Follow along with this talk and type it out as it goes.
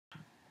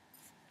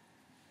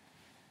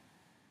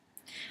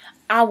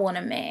I want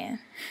a man.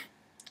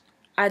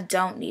 I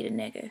don't need a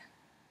nigga.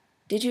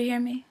 Did you hear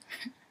me?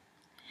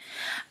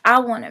 I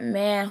want a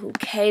man who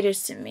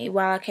caters to me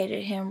while I cater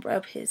to him,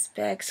 rub his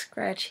back,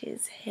 scratch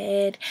his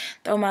head,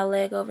 throw my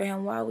leg over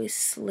him while we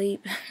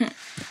sleep.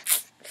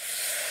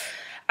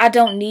 I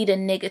don't need a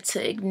nigga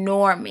to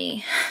ignore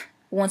me,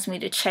 wants me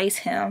to chase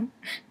him,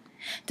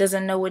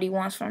 doesn't know what he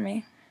wants from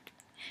me.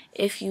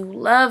 If you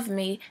love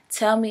me,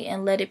 tell me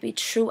and let it be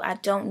true. I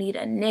don't need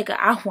a nigga.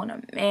 I want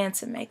a man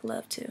to make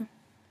love to.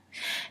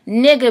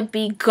 Nigga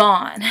be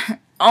gone.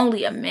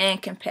 Only a man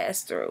can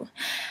pass through.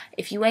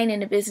 If you ain't in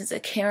the business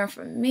of caring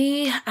for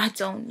me, I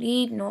don't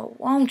need nor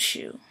want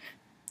you.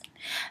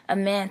 A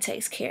man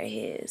takes care of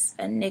his.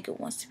 A nigga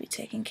wants to be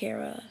taken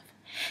care of.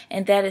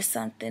 And that is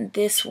something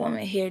this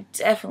woman here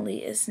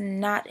definitely is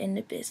not in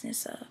the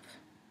business of.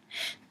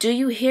 Do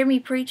you hear me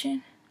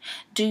preaching?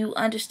 Do you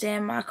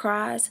understand my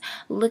cries?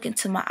 Look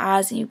into my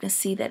eyes and you can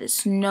see that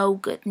it's no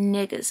good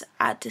niggas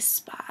I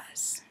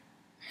despise.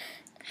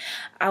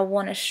 I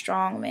want a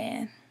strong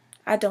man.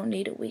 I don't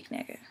need a weak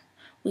nigga.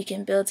 We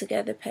can build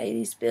together, pay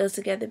these bills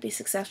together, be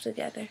successful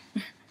together.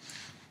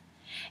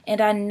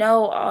 And I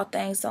know all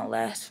things don't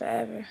last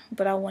forever,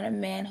 but I want a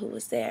man who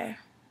is there.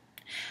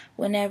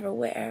 Whenever,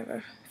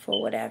 wherever,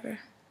 for whatever.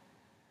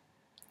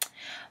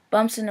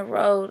 Bumps in the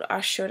road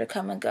are sure to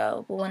come and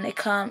go, but when they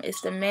come,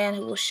 it's the man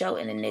who will show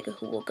and the nigga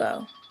who will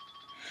go.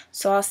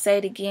 So I'll say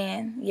it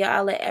again. Yeah,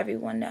 I'll let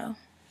everyone know.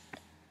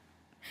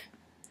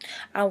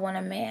 I want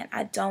a man.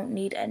 I don't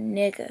need a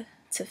nigga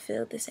to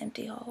fill this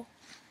empty hole.